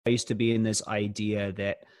used to be in this idea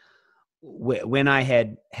that when I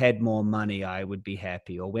had more money, I would be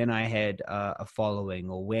happy, or when I had a following,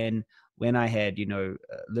 or when I had, a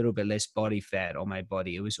little bit less body fat on my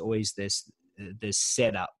body. It was always this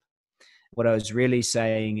setup. What I was really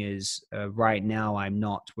saying is, right now I'm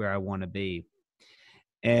not where I want to be.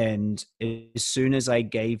 And as soon as I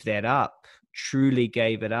gave that up, truly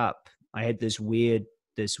gave it up, I had this weird,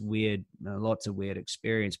 lots of weird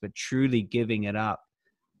experience, but truly giving it up,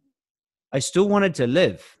 I still wanted to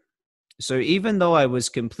live. So even though I was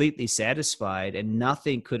completely satisfied and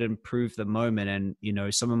nothing could improve the moment, and,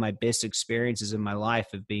 some of my best experiences in my life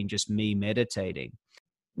have been just me meditating.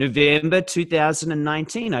 November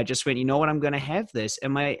 2019, I just went, you know what, I'm going to have this.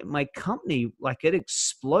 And my company, like, it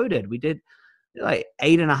exploded. We did like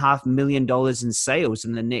 $8.5 million in sales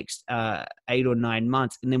in the next 8 or 9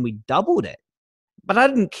 months. And then we doubled it, but I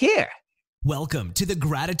didn't care. Welcome to the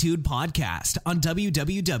Gratitude Podcast on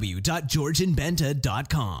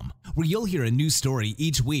www.georgianbenta.com, where you'll hear a new story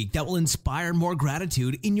each week that will inspire more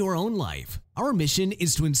gratitude in your own life. Our mission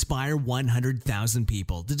is to inspire 100,000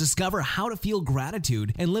 people to discover how to feel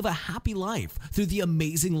gratitude and live a happy life through the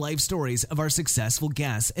amazing life stories of our successful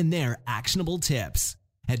guests and their actionable tips.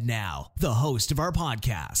 And now, the host of our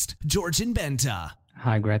podcast, Georgian Benta.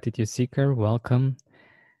 Hi, Gratitude Seeker. Welcome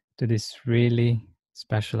to this really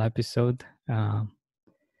special episode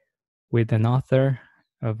with an author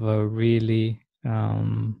of a really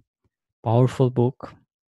powerful book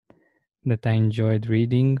that I enjoyed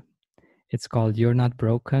reading. It's called You're Not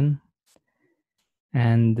Broken,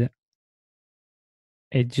 and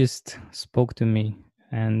it just spoke to me,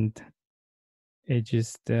 and it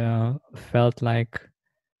just felt like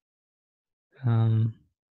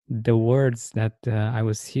the words that I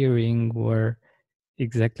was hearing were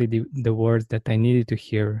exactly the words that I needed to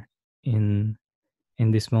hear in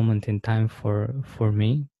this moment in time for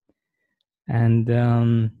me. And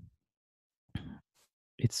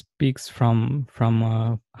it speaks from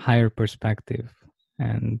a higher perspective,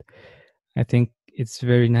 and I think it's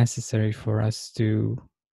very necessary for us to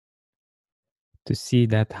see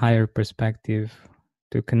that higher perspective,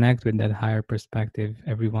 to connect with that higher perspective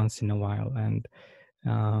every once in a while. And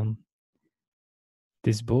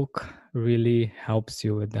this book really helps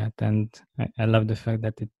you with that. And I love the fact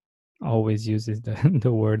that it always uses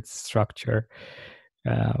the word structure,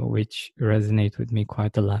 which resonate with me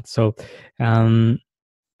quite a lot. So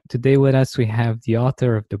today with us, we have the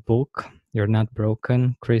author of the book, You're Not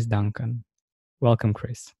Broken, Chris Duncan. Welcome,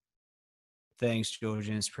 Chris. Thanks,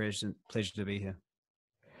 Georgian. It's a pleasure to be here.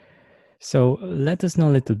 So let us know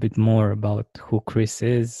a little bit more about who Chris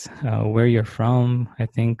is, where you're from. I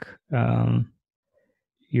think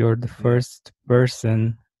you're the first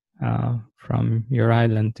person from your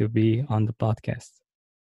island to be on the podcast.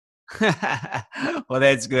 Well,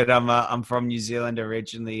 that's good. I'm from New Zealand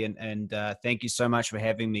originally, and thank you so much for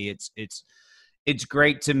having me. It's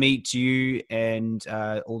great to meet you and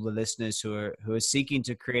all the listeners who are seeking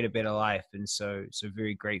to create a better life, and so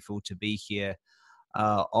very grateful to be here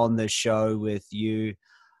on the show with you.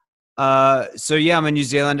 So yeah, I'm a New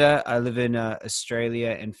Zealander. I live in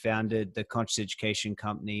Australia and founded the Conscious Education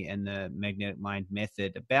Company and the Magnetic Mind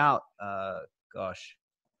Method about 4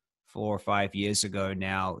 or 5 years ago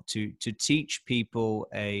now to teach people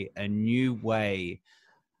a new way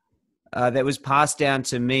that was passed down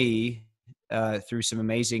to me through some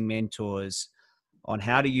amazing mentors on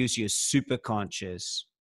how to use your superconscious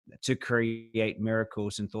to create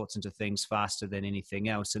miracles and thoughts into things faster than anything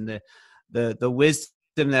else. And the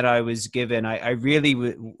wisdom that I was given, I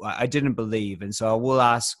didn't believe. And so I will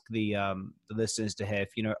ask the listeners to have,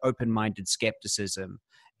 open-minded skepticism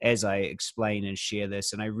as I explain and share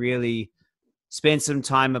this. And I really spent some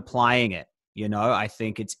time applying it. I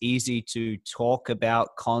think it's easy to talk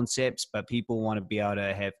about concepts, but people want to be able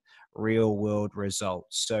to have real world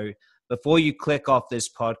results. So before you click off this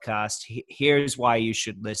podcast, here's why you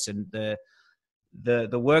should listen. The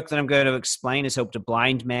work that I'm going to explain has helped a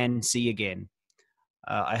blind man see again.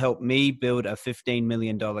 I helped me build a $15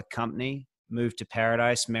 million company, move to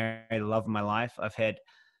paradise, marry the love of my life. I've had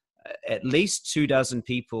at least 24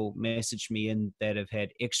 people message me in that have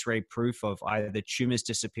had x-ray proof of either the tumors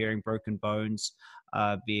disappearing, broken bones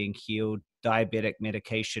being healed, diabetic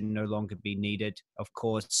medication no longer be needed, of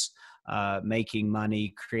course, making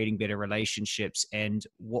money, creating better relationships. And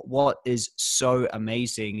what is so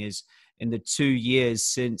amazing is in the 2 years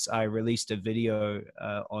since I released a video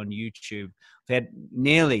on YouTube, I've had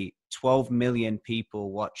nearly 12 million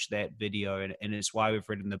people watch that video. And it's why we've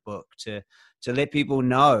written the book, to let people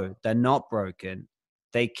know they're not broken.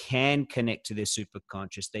 They can connect to their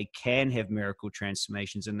superconscious. They can have miracle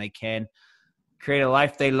transformations, and they can create a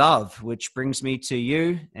life they love, which brings me to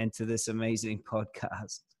you and to this amazing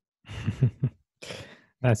podcast.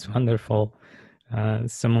 That's wonderful.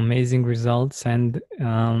 Some amazing results, and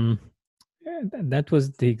that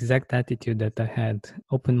was the exact attitude that I had: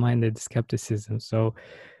 open-minded skepticism. So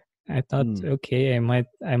I thought, okay,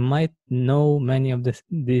 I might know many of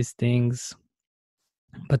these things,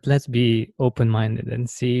 but let's be open-minded and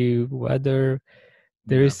see whether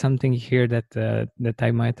there is something here that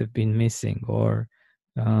I might have been missing, or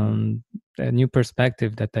a new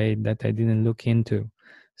perspective that I didn't look into.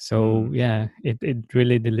 So yeah, it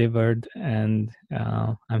really delivered, and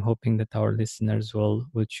I'm hoping that our listeners will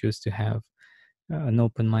choose to have an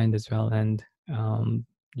open mind as well, and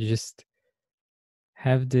just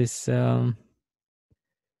have this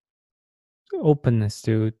openness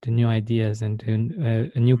to new ideas and to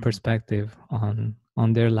a new perspective on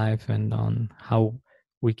their life and on how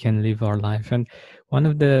we can live our life. And one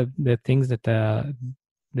of the things that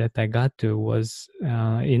I got to was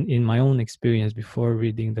in my own experience before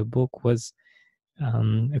reading the book was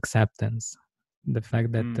acceptance. The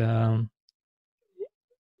fact that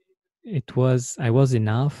I was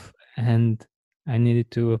enough, and I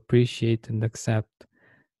needed to appreciate and accept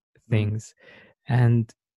things.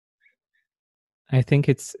 And I think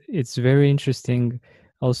it's very interesting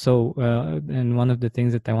also, and one of the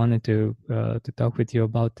things that I wanted to talk with you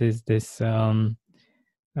about is this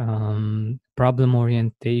problem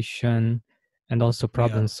orientation and also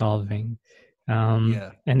problem solving.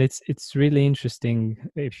 And it's really interesting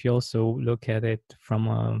if you also look at it from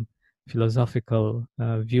a philosophical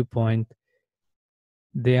viewpoint.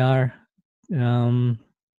 They are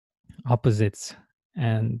opposites,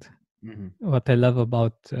 and what I love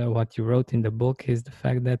about what you wrote in the book is the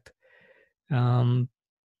fact that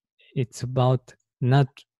it's about not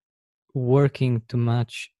working too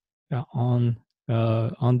much on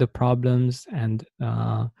the problems, and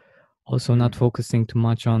also not focusing too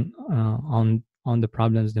much on the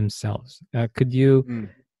problems themselves. Could you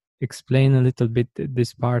explain a little bit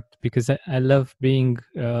this part? Because I love being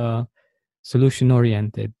solution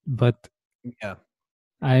oriented, but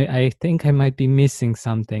I think I might be missing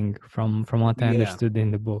something from what I understood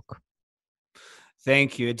in the book.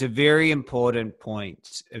 Thank you. It's a very important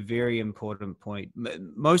point. A very important point.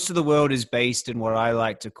 Most of the world is based in what I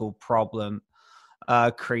like to call problem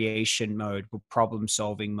creation mode, problem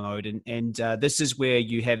solving mode, and this is where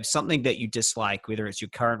you have something that you dislike, whether it's your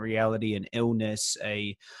current reality, an illness,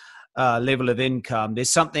 a level of income.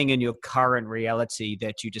 There's something in your current reality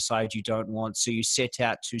that you decide you don't want, so you set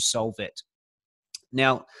out to solve it.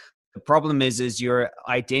 Now, the problem is your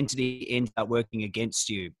identity ends up working against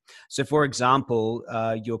you. So, for example,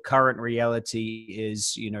 your current reality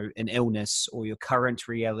is, an illness, or your current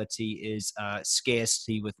reality is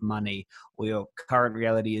scarcity with money, or your current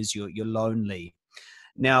reality is you're lonely.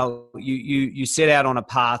 Now, you set out on a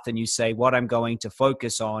path and you say, what I'm going to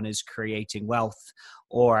focus on is creating wealth,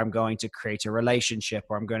 or I'm going to create a relationship,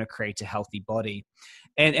 or I'm going to create a healthy body.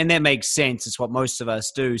 And that makes sense. It's what most of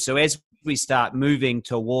us do. So as we start moving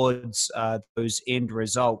towards those end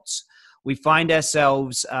results, we find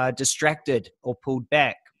ourselves distracted or pulled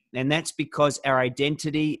back. And that's because our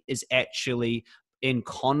identity is actually in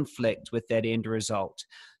conflict with that end result.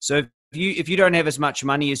 So if you don't have as much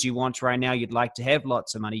money as you want right now, you'd like to have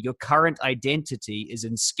lots of money, your current identity is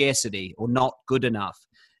in scarcity or not good enough.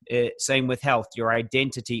 Same with health. Your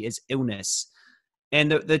identity is illness. And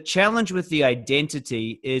the challenge with the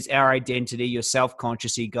identity is our identity, your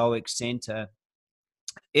self-conscious egoic center,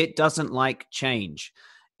 it doesn't like change.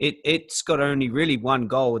 It's got only really one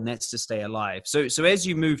goal, and that's to stay alive. So as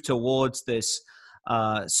you move towards this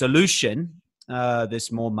solution, this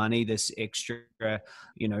more money, this extra, better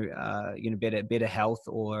health,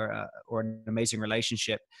 or an amazing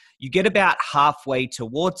relationship, you get about halfway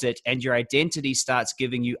towards it, and your identity starts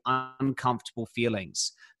giving you uncomfortable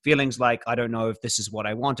feelings. Feelings like, I don't know if this is what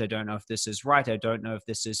I want. I don't know if this is right. I don't know if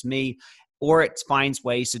this is me. Or it finds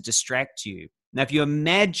ways to distract you. Now, if you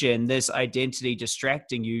imagine this identity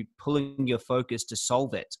distracting you, pulling your focus to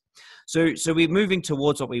solve it. So we're moving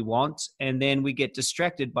towards what we want, and then we get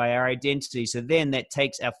distracted by our identity. So then that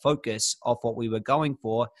takes our focus off what we were going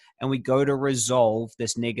for, and we go to resolve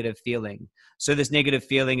this negative feeling. So this negative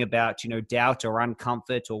feeling about, doubt or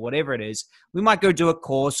uncomfort or whatever it is, we might go do a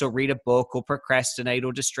course or read a book or procrastinate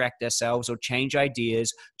or distract ourselves or change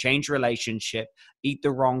ideas, change relationship, eat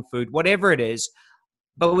the wrong food, whatever it is.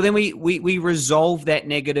 But then we resolve that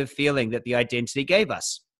negative feeling that the identity gave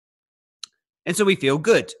us. And so we feel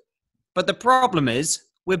good. But the problem is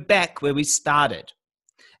we're back where we started.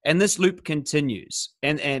 And this loop continues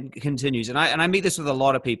and continues. And I meet this with a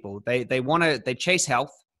lot of people. They chase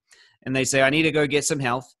health, and they say, I need to go get some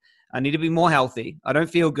health. I need to be more healthy. I don't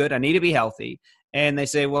feel good. I need to be healthy. And they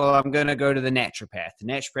say, well, I'm going to go to the naturopath. The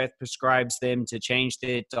naturopath prescribes them to change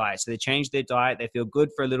their diet. So they change their diet. They feel good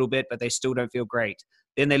for a little bit, but they still don't feel great.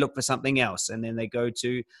 Then they look for something else. And then they go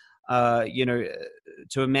to,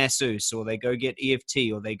 to a masseuse, or they go get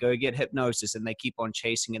EFT, or they go get hypnosis, and they keep on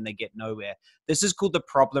chasing and they get nowhere. This is called the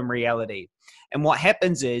problem reality. And what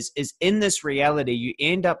happens is in this reality, you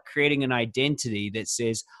end up creating an identity that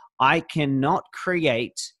says, I cannot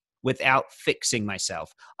create without fixing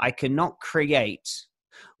myself. I cannot create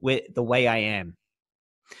with the way I am.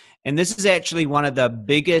 And this is actually one of the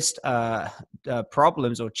biggest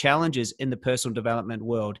problems or challenges in the personal development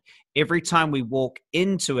world. Every time we walk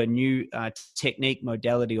into a new technique,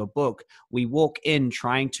 modality, or book, we walk in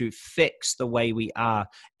trying to fix the way we are,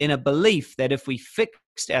 in a belief that if we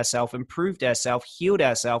fixed ourselves, improved ourselves, healed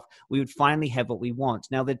ourselves, we would finally have what we want.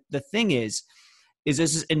 Now, the thing is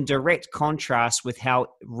this is in direct contrast with how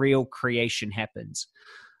real creation happens.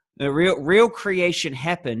 The real creation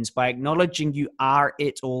happens by acknowledging you are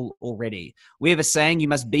it all already. We have a saying, you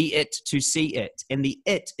must be it to see it. And the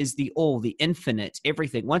it is the all, the infinite,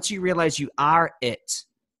 everything. Once you realize you are it,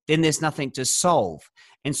 then there's nothing to solve.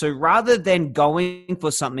 And so rather than going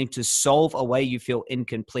for something to solve a way you feel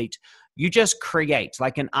incomplete, you just create,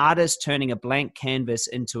 like an artist turning a blank canvas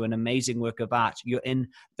into an amazing work of art. You're in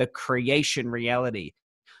the creation reality.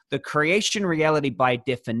 The creation reality, by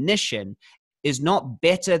definition, is not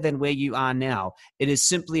better than where you are now. It is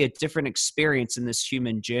simply a different experience in this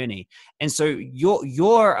human journey. And so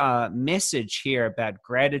your message here about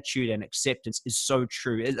gratitude and acceptance is so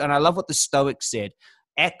true. And I love what the Stoics said: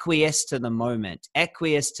 acquiesce to the moment,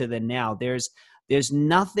 acquiesce to the now. There's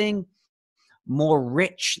nothing more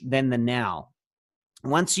rich than the now.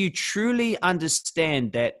 Once you truly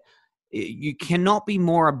understand that you cannot be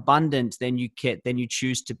more abundant than you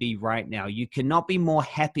choose to be right now. You cannot be more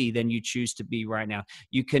happy than you choose to be right now.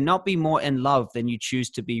 You cannot be more in love than you choose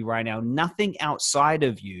to be right now. Nothing outside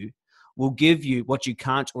of you will give you what you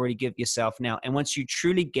can't already give yourself now. And once you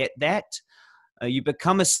truly get that, you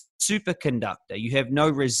become a superconductor. You have no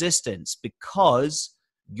resistance, because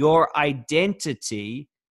your identity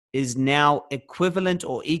is now equivalent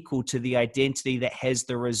or equal to the identity that has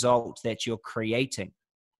the result that you're creating.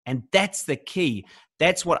 And that's the key.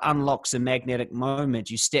 That's what unlocks a magnetic moment.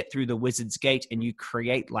 You step through the wizard's gate and you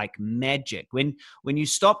create like magic. When you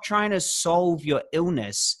stop trying to solve your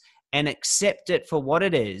illness and accept it for what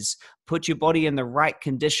it is, put your body in the right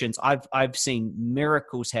conditions. I've seen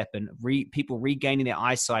miracles happen. People regaining their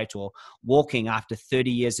eyesight or walking after 30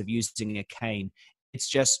 years of using a cane. It's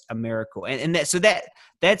just a miracle. And that's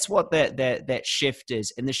what that shift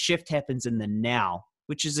is. And the shift happens in the now,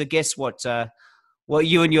 which is, I guess, what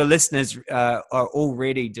you and your listeners are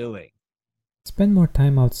already doing. Spend more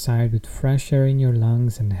time outside with fresh air in your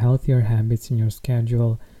lungs and healthier habits in your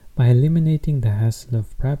schedule by eliminating the hassle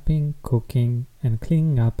of prepping, cooking, and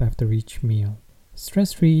cleaning up after each meal.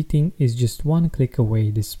 Stress-free eating is just one click away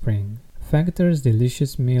this spring. Factor's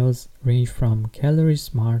delicious meals range from Calorie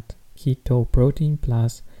Smart, Keto, Protein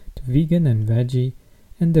Plus to vegan and veggie,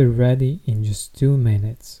 and they're ready in just 2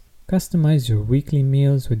 minutes. Customize your weekly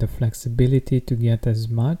meals with the flexibility to get as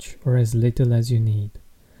much or as little as you need.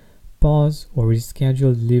 Pause or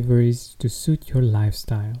reschedule deliveries to suit your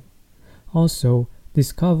lifestyle. Also,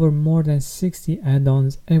 discover more than 60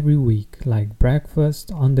 add-ons every week, like breakfast,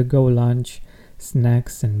 on-the-go lunch,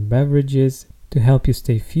 snacks, and beverages to help you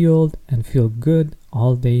stay fueled and feel good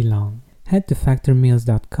all day long. Head to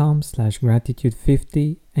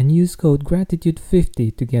factormeals.com/gratitude50 and use code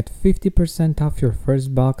gratitude50 to get 50% off your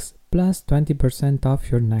first box plus 20% off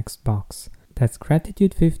your next box. That's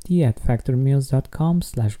gratitude50 at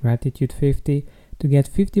factormeals.com/gratitude50 to get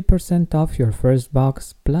 50% off your first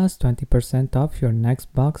box plus 20% off your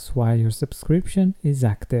next box while your subscription is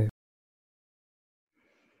active.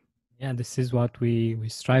 Yeah, this is what we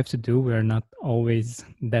strive to do. We're not always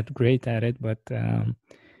that great at it, but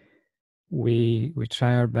we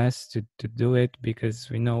try our best to do it because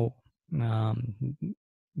we know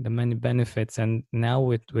the many benefits. And now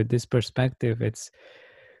with this perspective, it's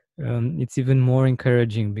even more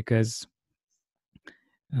encouraging because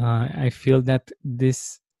I feel that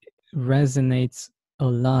this resonates a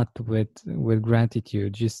lot with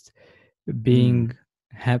gratitude, just being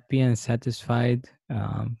happy and satisfied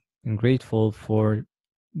and grateful for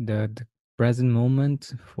the present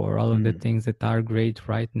moment, for all of the things that are great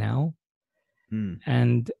right now.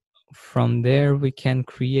 And from there we can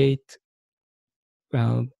create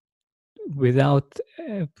without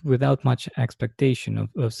much expectation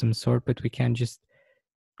of some sort, but we can just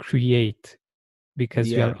create because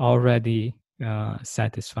we are already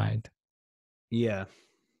satisfied. Yeah,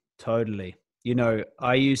 totally. You know,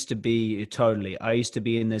 I used to be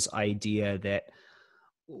in this idea that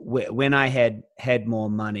when I had more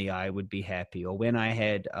money, I would be happy, or when I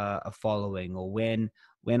had a following, or when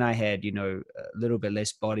I had, you know, a little bit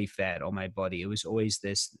less body fat on my body. It was always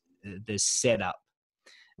this setup.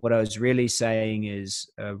 What I was really saying is,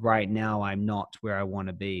 right now I'm not where I want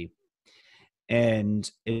to be, and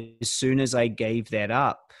as soon as I gave that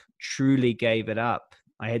up, truly gave it up,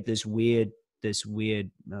 I had this weird,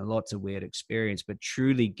 lots of weird experience, but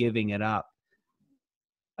truly giving it up,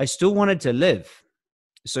 I still wanted to live.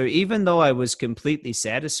 So even though I was completely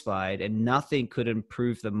satisfied and nothing could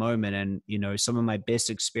improve the moment, and, you know, some of my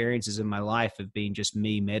best experiences in my life have been just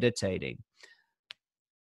me meditating,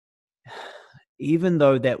 even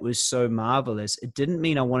though that was so marvelous, it didn't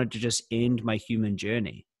mean I wanted to just end my human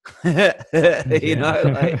journey. You know,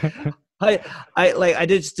 like Yeah. I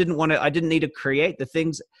just didn't want to. I didn't need to create the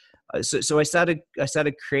things. So I started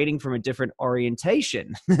creating from a different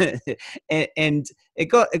orientation, and it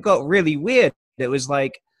got really weird. It was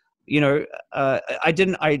like, you know,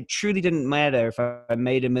 I truly didn't matter if I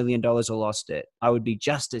made $1 million or lost it. I would be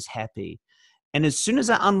just as happy. And as soon as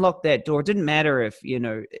I unlocked that door, it didn't matter if, you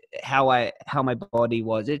know, how my body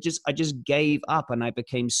was. I just gave up, and I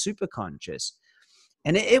became super conscious.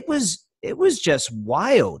 And it was just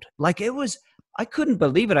wild. Like, I couldn't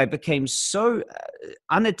believe it. I became so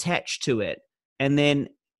unattached to it. And then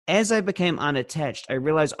as I became unattached, I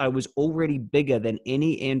realized I was already bigger than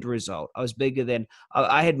any end result. I was bigger than,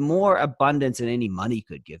 I had more abundance than any money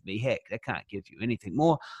could give me. Heck, that can't give you anything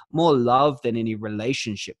more love than any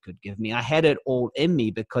relationship could give me. I had it all in me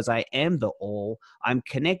because I am the all. I'm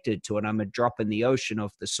connected to it. I'm a drop in the ocean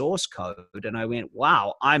of the source code. And I went,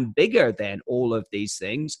 wow, I'm bigger than all of these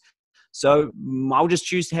things. So I'll just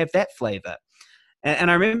choose to have that flavor.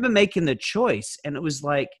 And I remember making the choice, and it was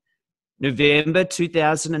like November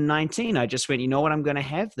 2019. I just went, you know what, I'm going to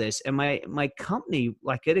have this. And my company,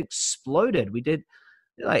 like, it exploded. We did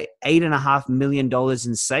like $8.5 million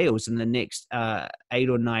in sales in the next 8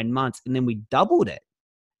 or 9 months, and then we doubled it.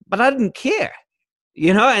 But I didn't care,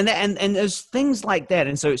 you know. And there's things like that.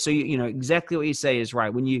 And so you know, exactly what you say is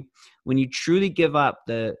right. When you truly give up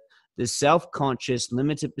the self-conscious,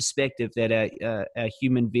 limited perspective that a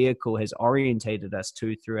human vehicle has orientated us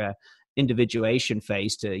to through our individuation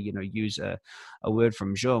phase, to, you know, use a word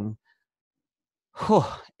from Jung.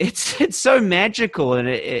 It's so magical, and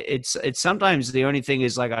it's sometimes the only thing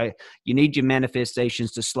is, like, you need your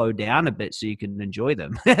manifestations to slow down a bit so you can enjoy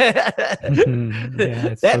them. Yeah,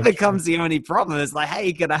 it's That so true. becomes the only problem. It's like,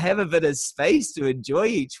 hey, can I have a bit of space to enjoy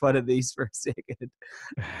each one of these for a second?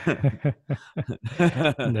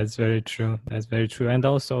 That's very true. That's very true. And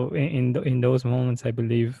also in those moments, I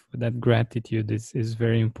believe that gratitude is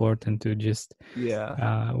very important to just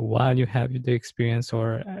Yeah, while you have the experience,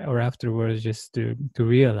 or afterwards, just to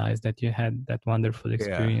realize that you had that wonderful yeah,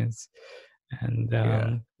 experience. And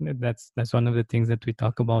yeah, that's one of the things that we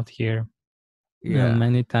talk about here. yeah,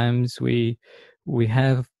 Many times we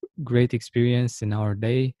have great experience in our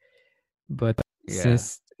day, but yeah.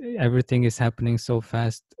 since everything is happening so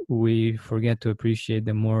fast, we forget to appreciate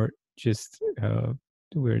them more. Just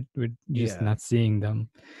we're just Yeah. not seeing them.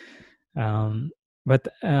 um, but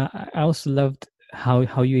I also loved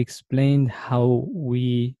how you explained how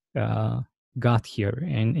we got here,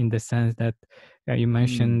 and in the sense that you Mm,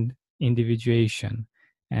 mentioned individuation,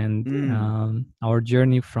 and mm, our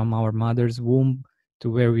journey from our mother's womb to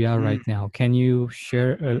where we are right mm, now. Can you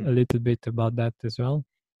share a mm. little bit about that as well?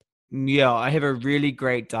 Yeah, I have a really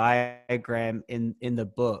great diagram in the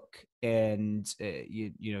book, and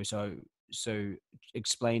you know, so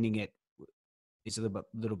explaining it is a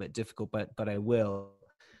little bit difficult, but I will.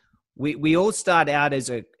 We all start out as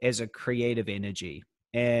a creative energy,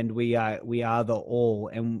 and we are the all,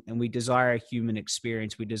 and we desire a human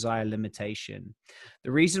experience. We desire limitation.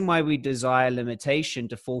 The reason why we desire limitation,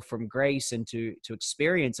 to fall from grace and to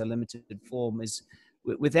experience a limited form, is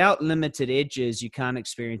without limited edges you can't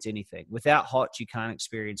experience anything. Without hot you can't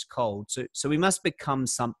experience cold. So we must become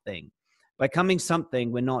something. By becoming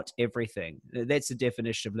something, we're not everything. That's the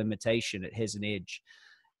definition of limitation. It has an edge.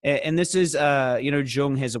 And this is, you know,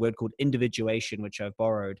 Jung has a word called individuation, which I've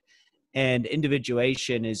borrowed. And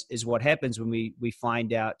individuation is what happens when we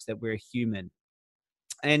find out that we're human.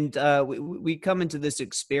 And we come into this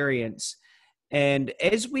experience. And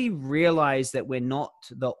as we realize that we're not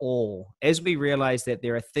the all, as we realize that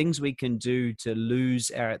there are things we can do to lose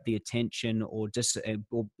the attention, or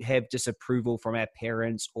have disapproval from our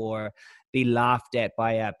parents, or be laughed at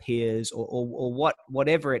by our peers, or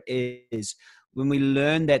whatever it is, when we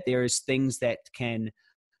learn that there is things that can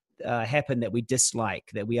happen that we dislike,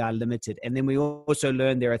 that we are limited. And then we also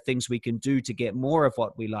learn there are things we can do to get more of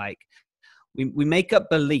what we like. We make up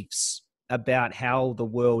beliefs about how the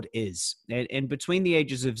world is. And between the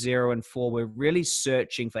ages of 0 and 4, we're really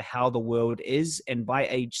searching for how the world is. And by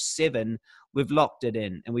age 7, we've locked it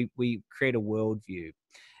in and we create a worldview.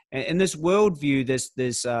 And this worldview,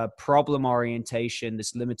 this problem orientation,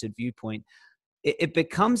 this limited viewpoint, it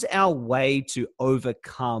becomes our way to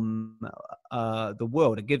overcome the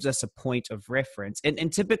world. It gives us a point of reference.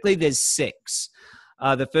 And typically there's 6.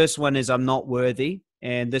 The first one is I'm not worthy.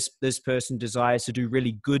 And this person desires to do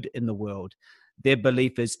really good in the world. Their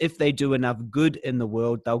belief is if they do enough good in the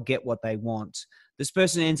world, they'll get what they want. This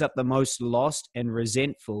person ends up the most lost and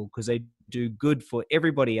resentful because they do good for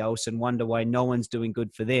everybody else and wonder why no one's doing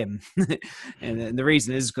good for them. And the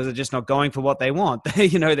reason is because they're just not going for what they want. They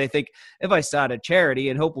think if I start a charity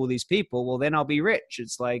and help all these people, well, then I'll be rich.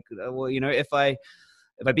 It's like, well, if I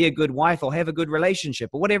be a good wife, I'll have a good relationship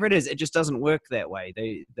or whatever it is. It just doesn't work that way.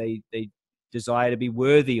 They desire to be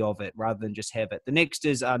worthy of it rather than just have it. The next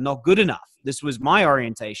is not good enough. This was my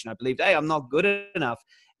orientation. I believed, hey, I'm not good enough.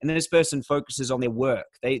 And this person focuses on their work.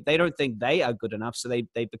 They don't think they are good enough, so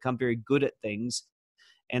they become very good at things,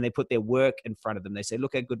 and they put their work in front of them. They say,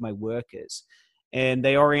 look how good my work is. And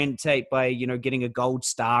they orientate by, getting a gold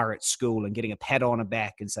star at school and getting a pat on the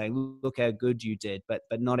back and saying, look how good you did, but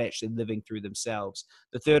not actually living through themselves.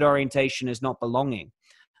 The third orientation is not belonging.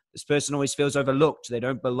 This person always feels overlooked. They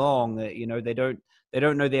don't belong. They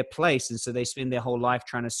don't know their place, and so they spend their whole life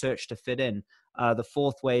trying to search to fit in. The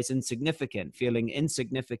fourth way is insignificant, feeling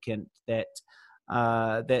insignificant, that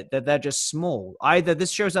they're just small. Either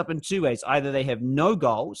this shows up in 2 ways. Either they have no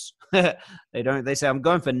goals, they say I'm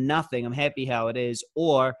going for nothing, I'm happy how it is,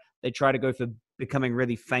 or they try to go for becoming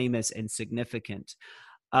really famous and significant.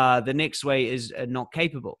 The next way is not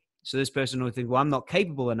capable. So this person will think, well, I'm not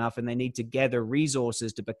capable enough, and they need to gather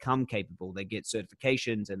resources to become capable. They get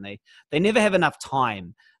certifications, and they never have enough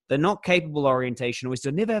time. The not capable orientation always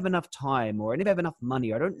to never have enough time, or I never have enough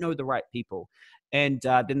money, or I don't know the right people. And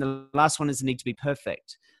then the last one is the need to be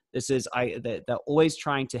perfect. This is they're always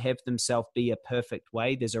trying to have themselves be a perfect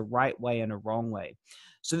way. There's a right way and a wrong way.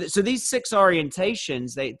 So these 6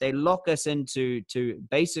 orientations, they lock us into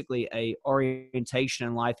basically a orientation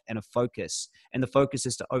in life and a focus. And the focus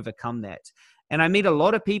is to overcome that. And I meet a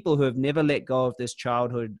lot of people who have never let go of this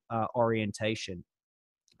childhood orientation.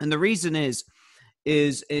 And the reason is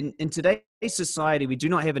in today's society, we do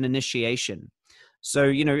not have an initiation. So,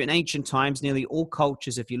 in ancient times, nearly all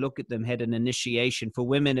cultures, if you look at them, had an initiation. For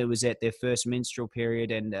women, it was at their first menstrual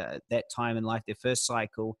period and that time in life, their first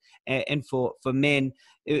cycle. And for men,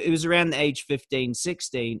 it was around the age 15,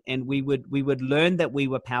 16. And we would learn that we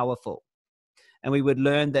were powerful. And we would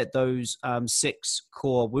learn that those 6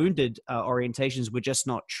 core wounded orientations were just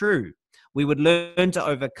not true. We would learn to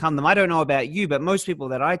overcome them. I don't know about you, but most people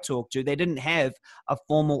that I talk to, they didn't have a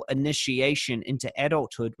formal initiation into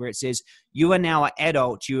adulthood where it says, you are now an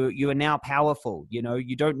adult. You are now powerful.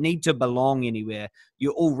 You don't need to belong anywhere.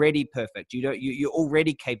 You're already perfect. You're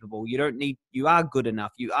already capable. You are good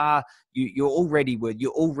enough. You're already worth.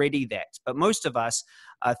 You're already that. But most of us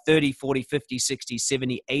are 30, 40, 50, 60,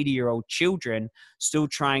 70, 80-year-old children still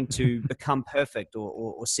trying to become perfect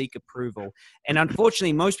or seek approval. And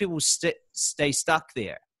unfortunately, most people stay stuck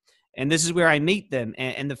there. And this is where I meet them.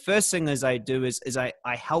 And the first thing I do is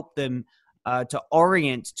I help them to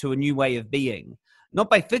orient to a new way of being, not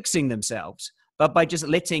by fixing themselves, but by just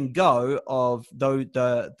letting go of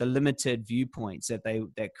the limited viewpoints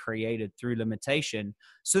that created through limitation,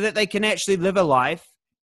 so that they can actually live a life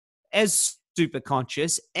as super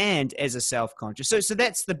conscious and as a self-conscious. So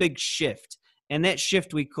that's the big shift. And that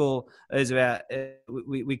shift we call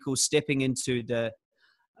stepping into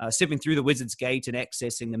stepping through the wizard's gate and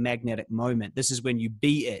accessing the magnetic moment. This is when you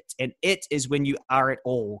be it, and it is when you are it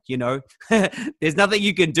all. There's nothing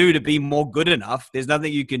you can do to be more good enough. There's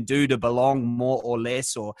nothing you can do to belong more or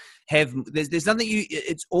less, or have. There's nothing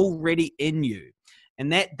it's already in you.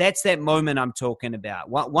 And that's that moment I'm talking about.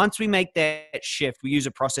 Once we make that shift, we use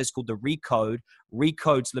a process called the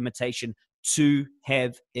recodes limitation to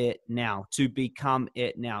have it now, to become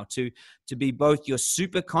it now, to be both your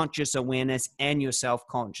super conscious awareness and your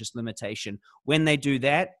self-conscious limitation. When they do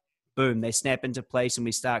that, boom, they snap into place, and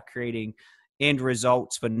we start creating end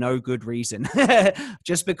results for no good reason,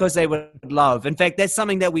 just because they would love. In fact, that's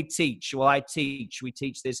something that we teach. Well, we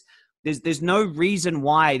teach this. There's no reason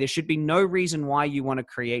why. There should be no reason why you want to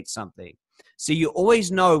create something. So you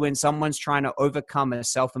always know when someone's trying to overcome a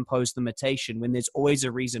self-imposed limitation, when there's always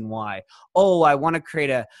a reason why. Oh, I want to create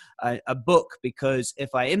a book because if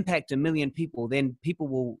I impact 1 million people, then people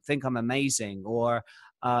will think I'm amazing. Or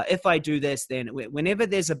If I do this, then whenever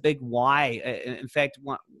there's a big why, in fact,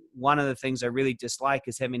 one of the things I really dislike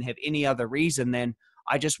is having to have any other reason than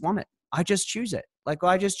I just want it. I just choose it. Like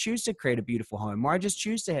I just choose to create a beautiful home, or I just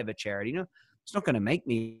choose to have a charity. You know, it's not going to make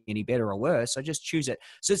me any better or worse. I just choose it.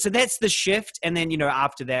 So that's the shift. And then,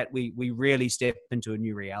 after that, we really step into a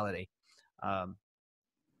new reality.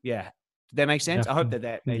 Yeah. Did that make sense? I hope Definitely.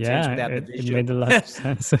 that made sense Yeah, without the it made a visual. lot of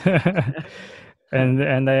sense.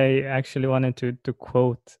 And I actually wanted to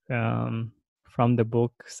quote from the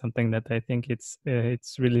book something that I think it's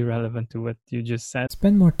really relevant to what you just said.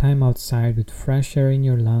 Spend more time outside with fresh air in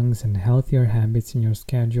your lungs and healthier habits in your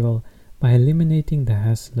schedule by eliminating the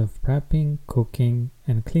hassle of prepping, cooking,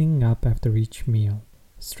 and cleaning up after each meal.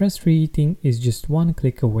 Stress-free eating is just one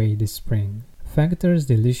click away this spring. Factor's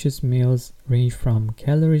delicious meals range from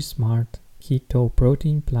Calorie Smart, Keto,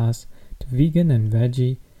 Protein Plus to vegan and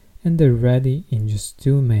veggie, and they're ready in just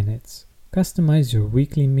 2 minutes. Customize your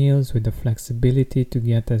weekly meals with the flexibility to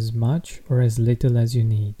get as much or as little as you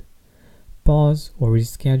need. Pause or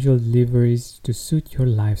reschedule deliveries to suit your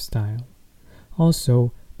lifestyle.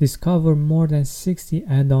 Also, discover more than 60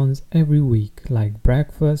 add-ons every week like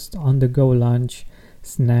breakfast, on-the-go lunch,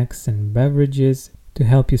 snacks and beverages to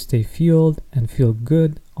help you stay fueled and feel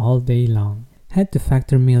good all day long. Head to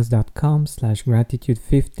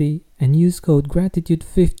factormeals.com/gratitude50 and use code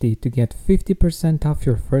gratitude50 to get 50% off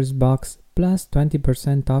your first box plus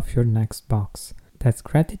 20% off your next box. That's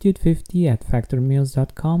gratitude50 at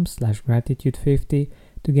factormeals.com/gratitude50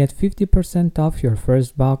 to get 50% off your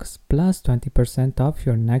first box plus 20% off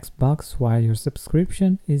your next box while your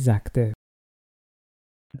subscription is active.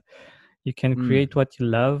 You can create what you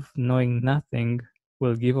love, knowing nothing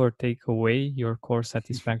will give or take away your core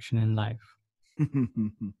satisfaction in life.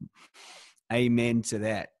 Amen to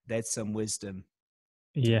that. That's some wisdom.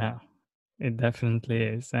 Yeah, it definitely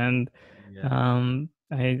is. And Yeah.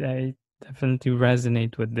 I definitely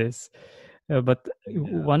resonate with this. But Yeah.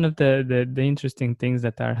 one of the interesting things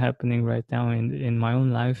that are happening right now in my own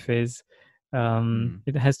life is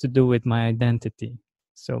it has to do with my identity.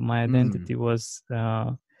 So my identity was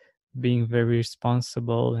being very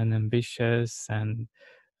responsible and ambitious and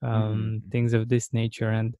things of this nature.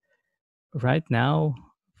 And right now,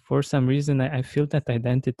 for some reason, I feel that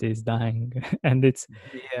identity is dying, and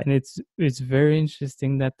Yeah. it's very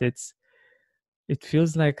interesting that it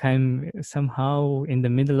feels like I'm somehow in the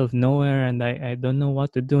middle of nowhere, and I don't know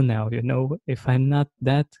what to do now. If I'm not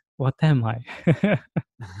that, what am I?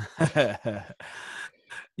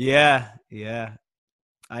 Yeah. Yeah.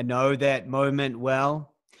 I know that moment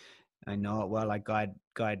well. I know it well. I guide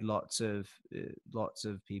lots of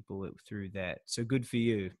people through that. So good for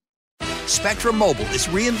you. Spectrum Mobile is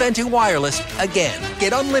reinventing wireless again.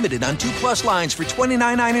 Get unlimited on 2 Plus lines for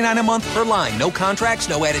 $29.99 a month per line. No contracts,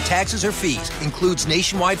 no added taxes or fees. Includes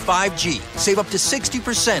nationwide 5G. Save up to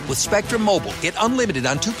 60% with Spectrum Mobile. Get unlimited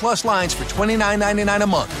on 2 Plus lines for $29.99 a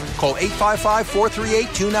month. Call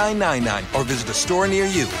 855-438-2999 or visit a store near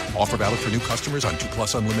you. Offer valid for new customers on 2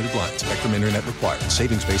 Plus unlimited lines. Spectrum Internet required.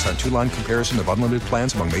 Savings based on 2-line comparison of unlimited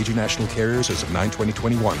plans among major national carriers as of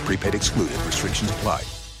 9/20/21. Prepaid excluded. Restrictions apply.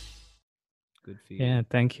 Good for you. Yeah,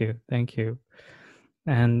 thank you.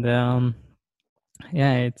 And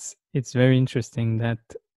yeah, it's very interesting that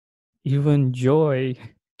even joy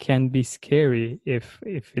can be scary if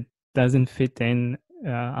it doesn't fit in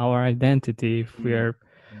our identity. If we are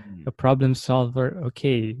a problem solver,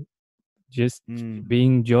 okay, just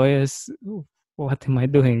being joyous, what am I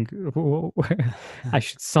doing? I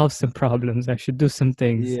should solve some problems. I should do some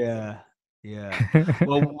things. Yeah. Yeah.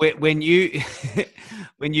 Well, when you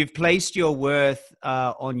when you've placed your worth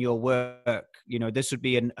on your work, this would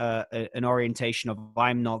be an orientation of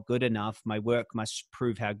I'm not good enough. My work must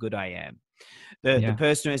prove how good I am. The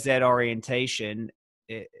person who has that orientation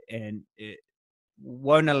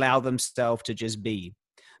won't allow themselves to just be,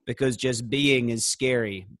 because just being is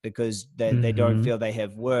scary, because they don't feel they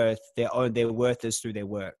have worth. Their worth is through their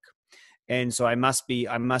work. And so I must be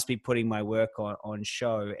putting my work on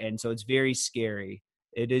show. And so it's very scary.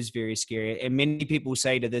 It is very scary. And many people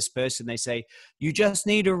say to this person, they say, you just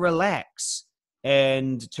need to relax.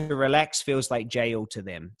 And to relax feels like jail to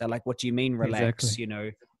them. They're like, what do you mean relax?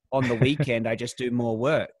 Exactly. On the weekend, I just do more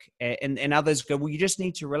work. And others go, well, you just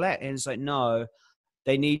need to relax. And it's like, no,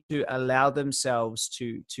 they need to allow themselves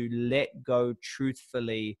to let go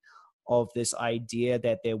truthfully of this idea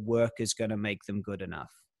that their work is going to make them good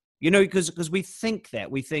enough. Because we think,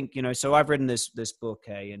 so I've written this book,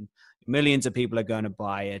 and millions of people are going to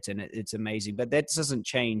buy it, and it's amazing, but that doesn't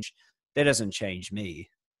change me.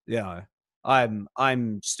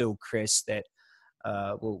 I'm still Chris, that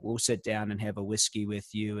we'll sit down and have a whiskey with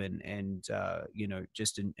you and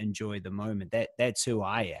just enjoy the moment. That's who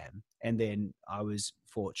I am. And then I was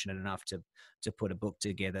fortunate enough to put a book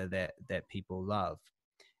together that people love.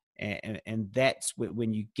 And that's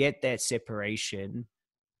when you get that separation,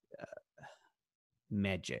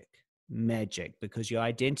 magic, because your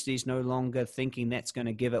identity is no longer thinking that's going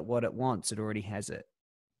to give it what it wants. It already has it.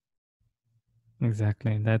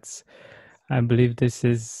 Exactly. I believe this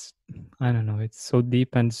is, I don't know, it's so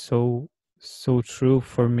deep and so true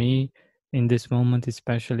for me in this moment,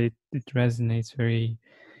 especially. It resonates very,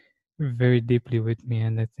 very deeply with me.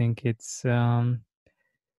 And I think it's,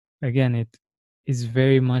 again, it is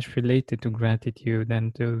very much related to gratitude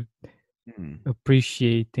and to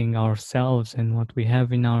appreciating ourselves and what we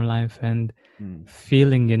have in our life, and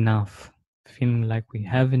feeling enough, feeling like we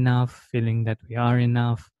have enough, feeling that we are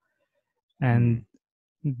enough. And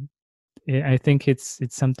I think it's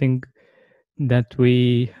something that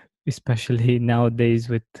we, especially nowadays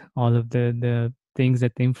with all of the things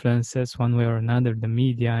that influence us one way or another, the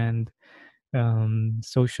media and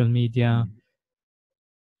social media,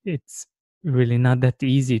 it's really not that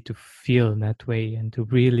easy to feel that way and to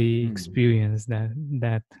really experience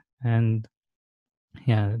that. And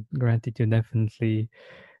yeah, gratitude definitely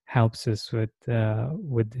helps us with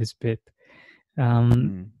this bit.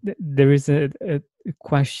 There is a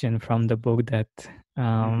question from the book that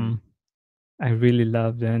I really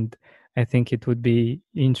loved, and I think it would be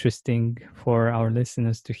interesting for our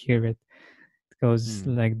listeners to hear it. It goes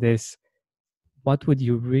like this: what would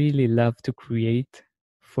you really love to create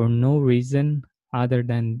for no reason other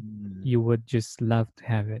than you would just love to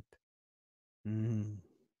have it?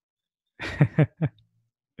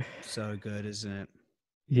 So good, isn't it?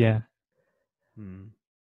 Yeah.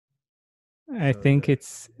 I think good.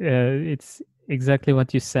 it's exactly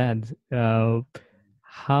what you said.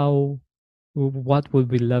 What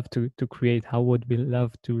would we love to create? How would we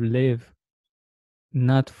love to live?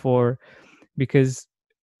 Not for, because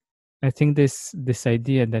I think this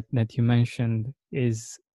idea that you mentioned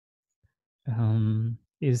is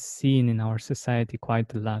seen in our society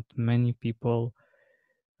quite a lot. Many people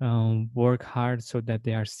work hard so that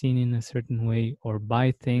they are seen in a certain way, or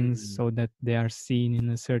buy things so that they are seen in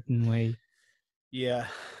a certain way. Yeah.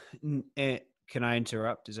 Can I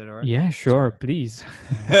interrupt? Is that all right? Yeah, sure, please.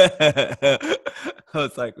 I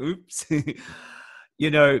was like, oops.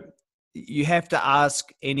 You have to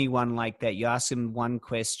ask anyone like that. You ask them one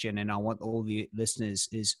question, and I want all the listeners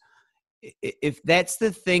is, if that's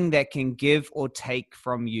the thing that can give or take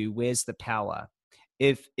from you, where's the power?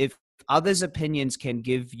 If others' opinions can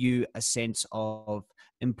give you a sense of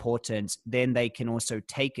importance, then they can also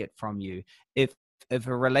take it from you. If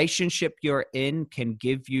a relationship you're in can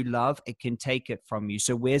give you love, it can take it from you.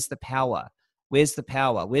 So where's the power? Where's the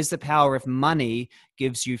power? Where's the power if money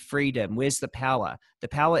gives you freedom? Where's the power? The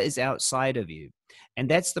power is outside of you. And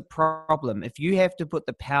that's the problem. If you have to put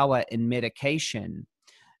the power in medication,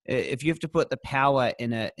 if you have to put the power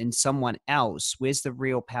in someone else, where's the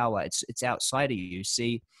real power? It's outside of you.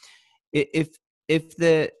 See, if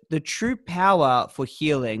the true power for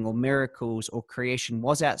healing or miracles or creation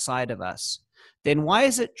was outside of us, then why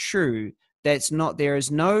is it true that there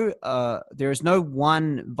is no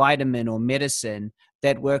one vitamin or medicine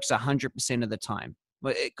that works 100% of the time?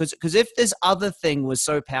 Because if this other thing was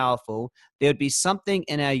so powerful, there would be something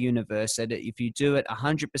in our universe that if you do it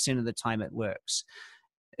 100% of the time, it works.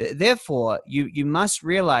 Therefore, you must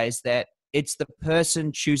realize that it's the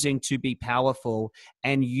person choosing to be powerful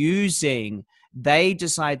and using. They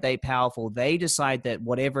decide they're powerful. They decide that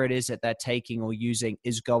whatever it is that they're taking or using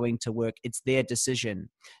is going to work. It's their decision.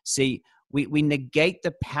 See, we negate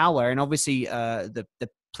the power, and obviously the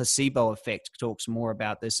placebo effect talks more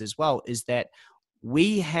about this as well, is that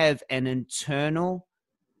we have an internal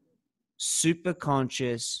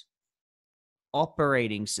superconscious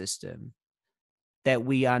operating system that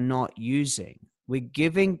we are not using. We're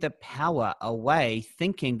giving the power away,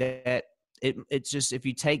 thinking that it's just, if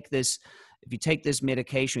you take this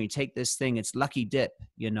medication, you take this thing, it's lucky dip.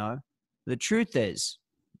 The truth is,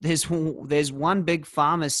 there's one big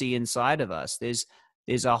pharmacy inside of us. There's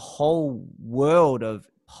a whole world of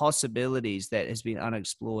possibilities that has been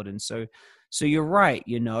unexplored. And so you're right.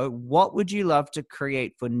 What would you love to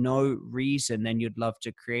create for no reason? Then you'd love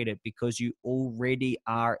to create it because you already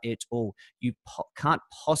are it all. You can't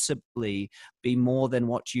possibly be more than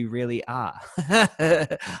what you really are.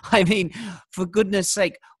 I mean, for goodness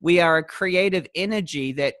sake, we are a creative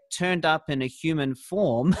energy that turned up in a human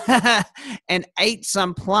form and ate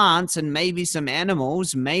some plants and maybe some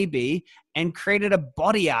animals, and created a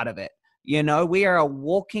body out of it. You know, we are a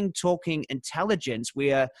walking, talking intelligence.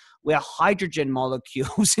 We're hydrogen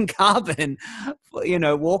molecules and carbon, you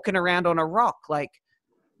know, walking around on a rock. Like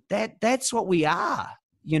that's what we are.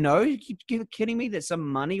 You know, you kidding me that some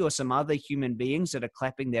money or some other human beings that are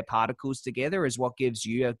clapping their particles together is what gives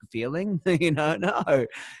you a feeling? You know, no,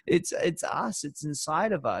 it's us. It's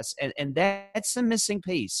inside of us. And that's the missing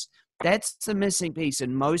piece. That's the missing piece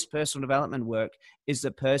in most personal development work, is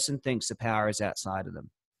the person thinks the power is outside of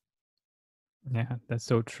them. Yeah, that's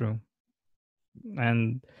so true.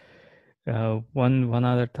 And one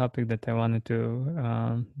other topic that I wanted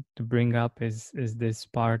to bring up is this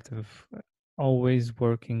part of always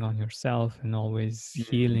working on yourself and always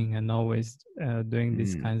healing and always doing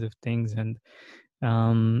these kinds of things. And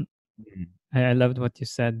I loved what you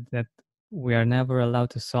said, that we are never allowed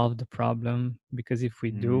to solve the problem, because if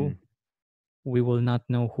we do, we will not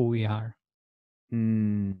know who we are.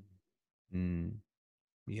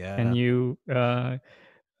 Yeah. Can you tell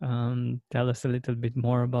us a little bit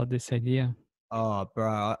more about this idea? Oh,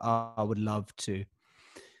 bro, I would love to.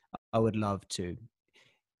 I would love to.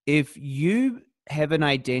 If you have an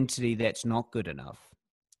identity that's not good enough,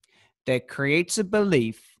 that creates a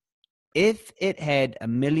belief, if it had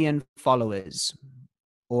 1 million followers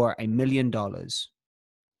or $1 million,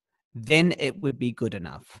 then it would be good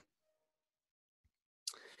enough.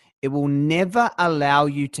 It will never allow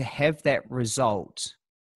you to have that result,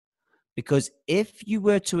 because if you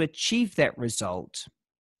were to achieve that result,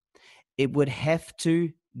 it would have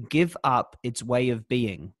to give up its way of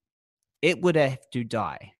being. It would have to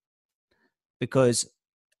die because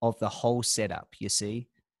of the whole setup, you see.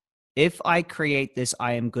 If I create this,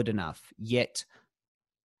 I am good enough, yet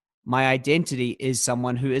my identity is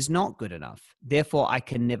someone who is not good enough. Therefore, I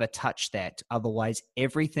can never touch that. Otherwise,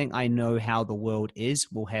 everything I know how the world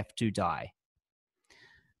is will have to die.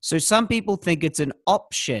 So some people think it's an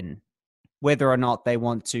option whether or not they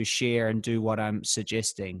want to share and do what I'm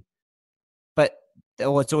suggesting. But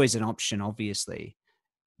it's always an option, obviously.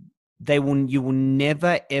 You will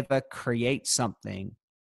never, ever create something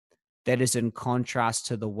that is in contrast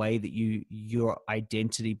to the way that your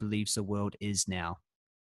identity believes the world is now.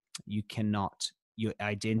 You cannot. Your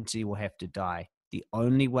identity will have to die. The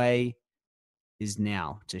only way is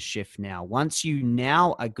now, to shift now. Once you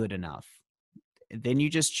now are good enough, then you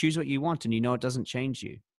just choose what you want, and you know it doesn't change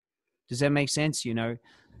you. Does that make sense? You know,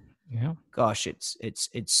 Yeah. Gosh, it's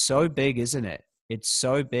so big, isn't it? It's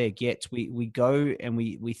so big. Yet we go and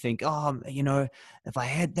we think, oh, you know, if I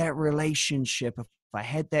had that relationship, if I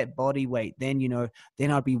had that body weight, then, you know,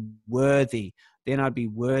 then I'd be worthy. Then I'd be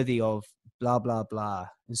worthy of blah, blah, blah.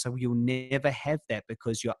 And so you'll never have that,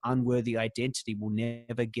 because your unworthy identity will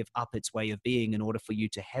never give up its way of being in order for you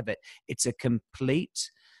to have it. It's a complete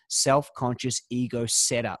self-conscious ego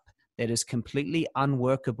setup that is completely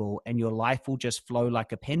unworkable, and your life will just flow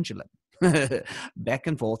like a pendulum. Back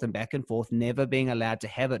and forth, never being allowed to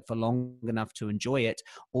have it for long enough to enjoy it,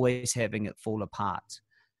 always having it fall apart.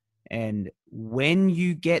 And when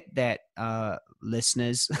you get that,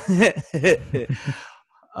 listeners,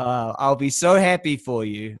 I'll be so happy for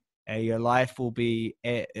you. Your life will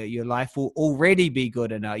already be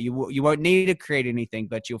good enough. You won't need to create anything,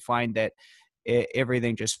 but you'll find that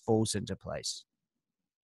everything just falls into place.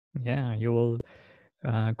 Yeah, you will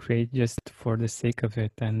create just for the sake of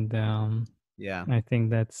it, and Yeah, I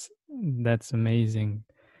think that's amazing.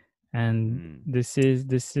 And this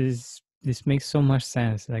makes so much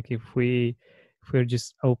sense. Like if we're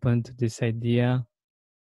just open to this idea,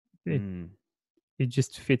 it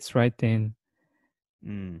just fits right in.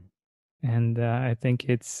 And I think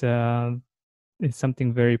it's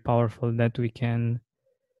something very powerful that we can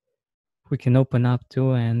open up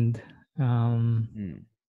to and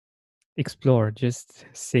explore. Just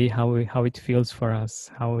say how it feels for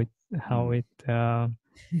us, how it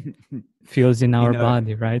feels in our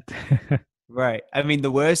body, right? Right. I mean,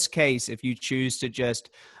 the worst case, if you choose to just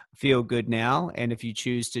feel good now, and if you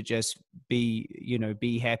choose to just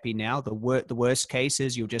be happy now, the worst case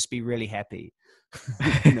is you'll just be really happy.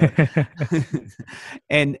 You know?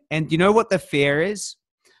 and you know what the fear is?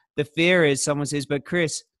 The fear is someone says, but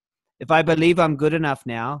Chris, if I believe I'm good enough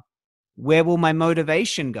now, where will my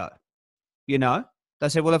motivation go? You know, they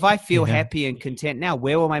say, well, if I feel happy and content now,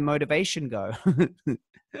 where will my motivation go?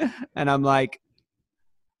 And I'm like,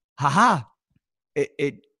 haha,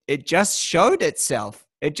 it just showed itself.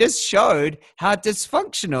 It just showed how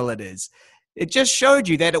dysfunctional it is. It just showed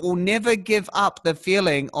you that it will never give up the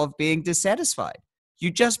feeling of being dissatisfied.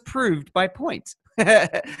 You just proved by point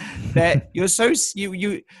that you're so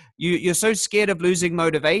scared of losing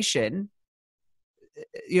motivation.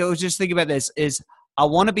 You know, just think about this: is I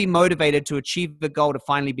want to be motivated to achieve the goal to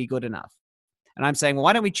finally be good enough. And I'm saying, well,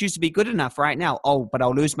 why don't we choose to be good enough right now? Oh, but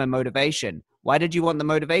I'll lose my motivation. Why did you want the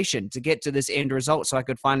motivation? To get to this end result so I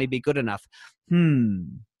could finally be good enough.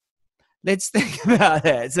 Let's think about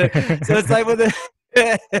that. So it's like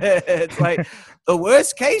it's like the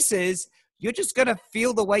worst case is you're just going to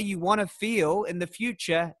feel the way you want to feel in the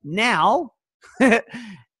future now.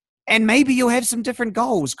 And maybe you'll have some different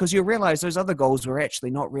goals because you'll realize those other goals were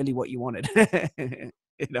actually not really what you wanted.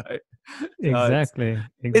 Exactly.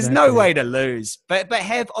 There's no way to lose, but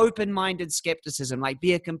have open-minded skepticism. Like,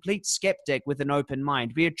 be a complete skeptic with an open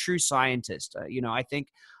mind. Be a true scientist. I think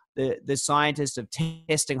the scientist of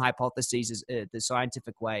testing hypotheses is the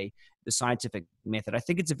scientific way, the scientific method. I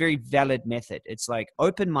think it's a very valid method. It's like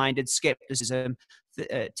open-minded skepticism,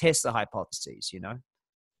 test the hypotheses.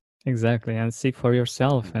 Exactly, and see for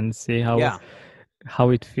yourself and see how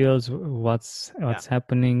it feels, what's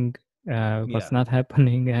happening, what's not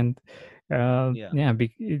happening, and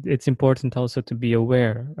it's important also to be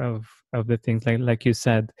aware of the things like you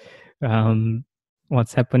said,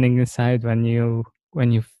 what's happening inside when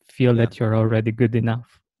you feel that you're already good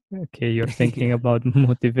enough. Okay, you're thinking about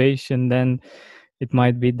motivation, then it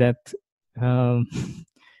might be that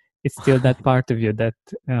it's still that part of you that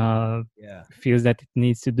feels that it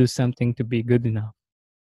needs to do something to be good enough.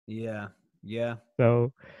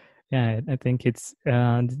 So I think it's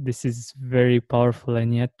this is very powerful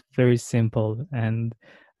and yet very simple, and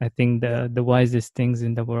I think the wisest things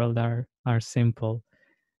in the world are simple.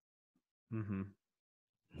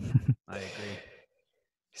 I agree.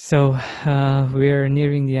 So we're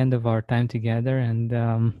nearing the end of our time together, and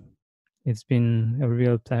it's been a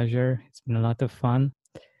real pleasure. It's been a lot of fun.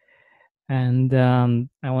 And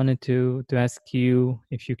I wanted to ask you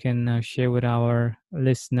if you can share with our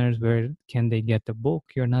listeners where can they get the book,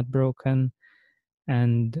 You're Not Broken,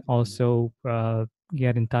 and also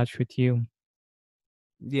get in touch with you.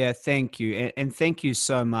 Yeah, thank you. And thank you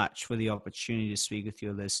so much for the opportunity to speak with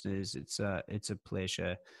your listeners. It's a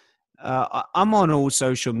pleasure. I'm on all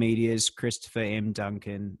social medias, Christopher M.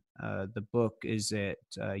 Duncan. The book is at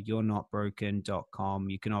you'renotbroken.com.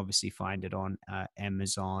 You can obviously find it on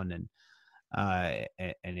Amazon and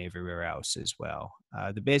everywhere else as well.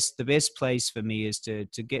 The best place for me is to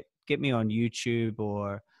get me on YouTube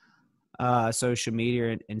or social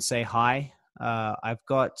media and say hi. I've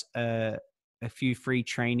got a few free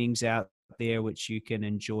trainings out there which you can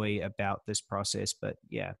enjoy about this process. But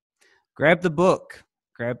grab the book.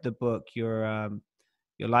 Your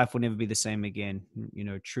life will never be the same again.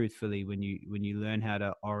 Truthfully, when you learn how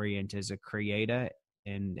to orient as a creator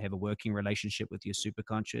and have a working relationship with your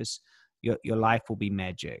superconscious, your life will be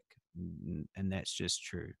magic, and that's just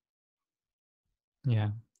true. Yeah,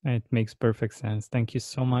 it makes perfect sense. Thank you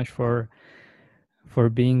so much for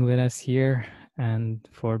being with us here and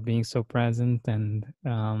for being so present and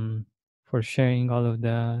for sharing all of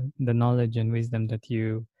the knowledge and wisdom that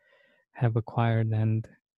you have acquired, and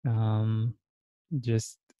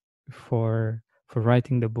just for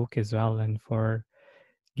writing the book as well and for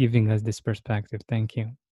giving us this perspective. Thank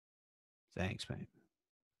you. Thanks, man.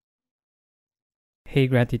 Hey,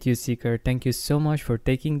 Gratitude Seeker, thank you so much for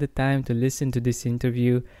taking the time to listen to this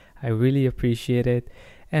interview. I really appreciate it.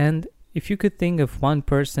 And if you could think of one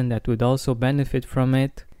person that would also benefit from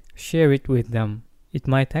it, share it with them. It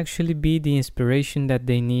might actually be the inspiration that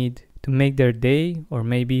they need to make their day or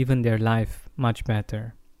maybe even their life much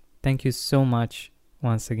better. Thank you so much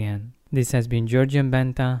once again. This has been Georgian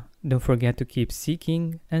Benta. Don't forget to keep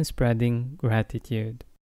seeking and spreading gratitude.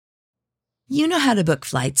 You know how to book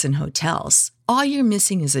flights and hotels. All you're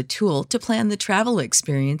missing is a tool to plan the travel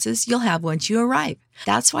experiences you'll have once you arrive.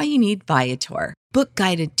 That's why you need Viator. Book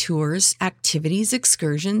guided tours, activities,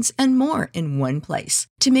 excursions, and more in one place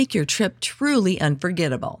to make your trip truly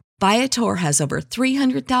unforgettable. Viator has over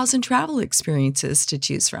 300,000 travel experiences to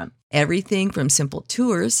choose from. Everything from simple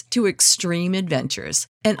tours to extreme adventures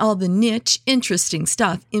and all the niche, interesting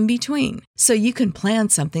stuff in between. So you can plan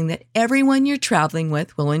something that everyone you're traveling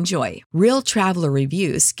with will enjoy. Real traveler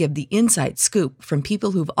reviews give the inside scoop from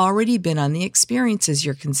people who've already been on the experiences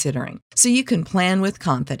you're considering. So you can plan with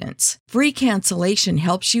confidence. Free cancellation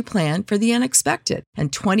helps you plan for the unexpected.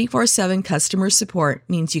 And 24/7 customer support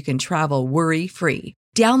means you can travel worry-free.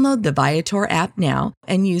 Download the Viator app now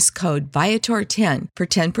and use code Viator10 for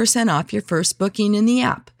 10% off your first booking in the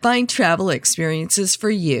app. Find travel experiences for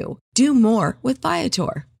you. Do more with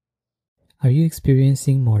Viator. Are you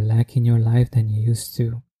experiencing more lack in your life than you used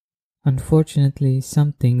to? Unfortunately,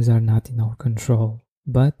 some things are not in our control,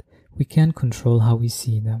 but we can control how we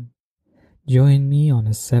see them. Join me on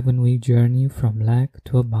a 7-week journey from lack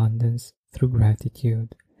to abundance through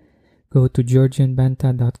gratitude. Go to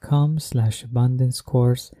georgianbenta.com/abundance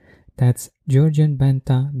course. That's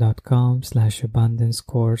georgianbenta.com/abundance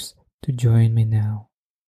course to join me now.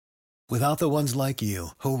 Without the ones like you,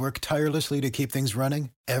 who work tirelessly to keep things running,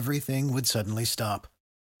 everything would suddenly stop.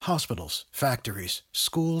 Hospitals, factories,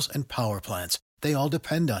 schools, and power plants, they all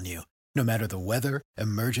depend on you. No matter the weather,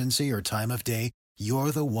 emergency, or time of day,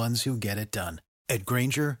 you're the ones who get it done. At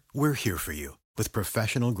Grainger, we're here for you with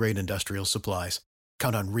professional-grade industrial supplies.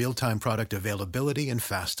 Count on real-time product availability and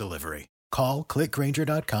fast delivery. Call, click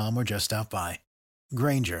Grainger.com, or just stop by.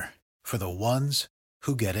 Grainger, for the ones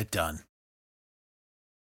who get it done.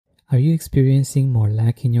 Are you experiencing more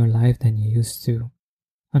lack in your life than you used to?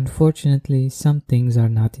 Unfortunately, some things are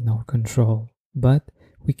not in our control, but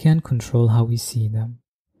we can control how we see them.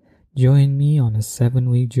 Join me on a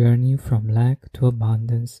 7-week journey from lack to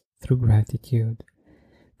abundance through gratitude.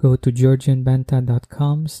 Go to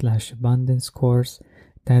georgianbenta.com/abundance course.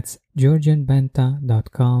 That's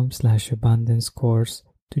georgianbenta.com/abundance course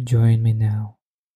to join me now.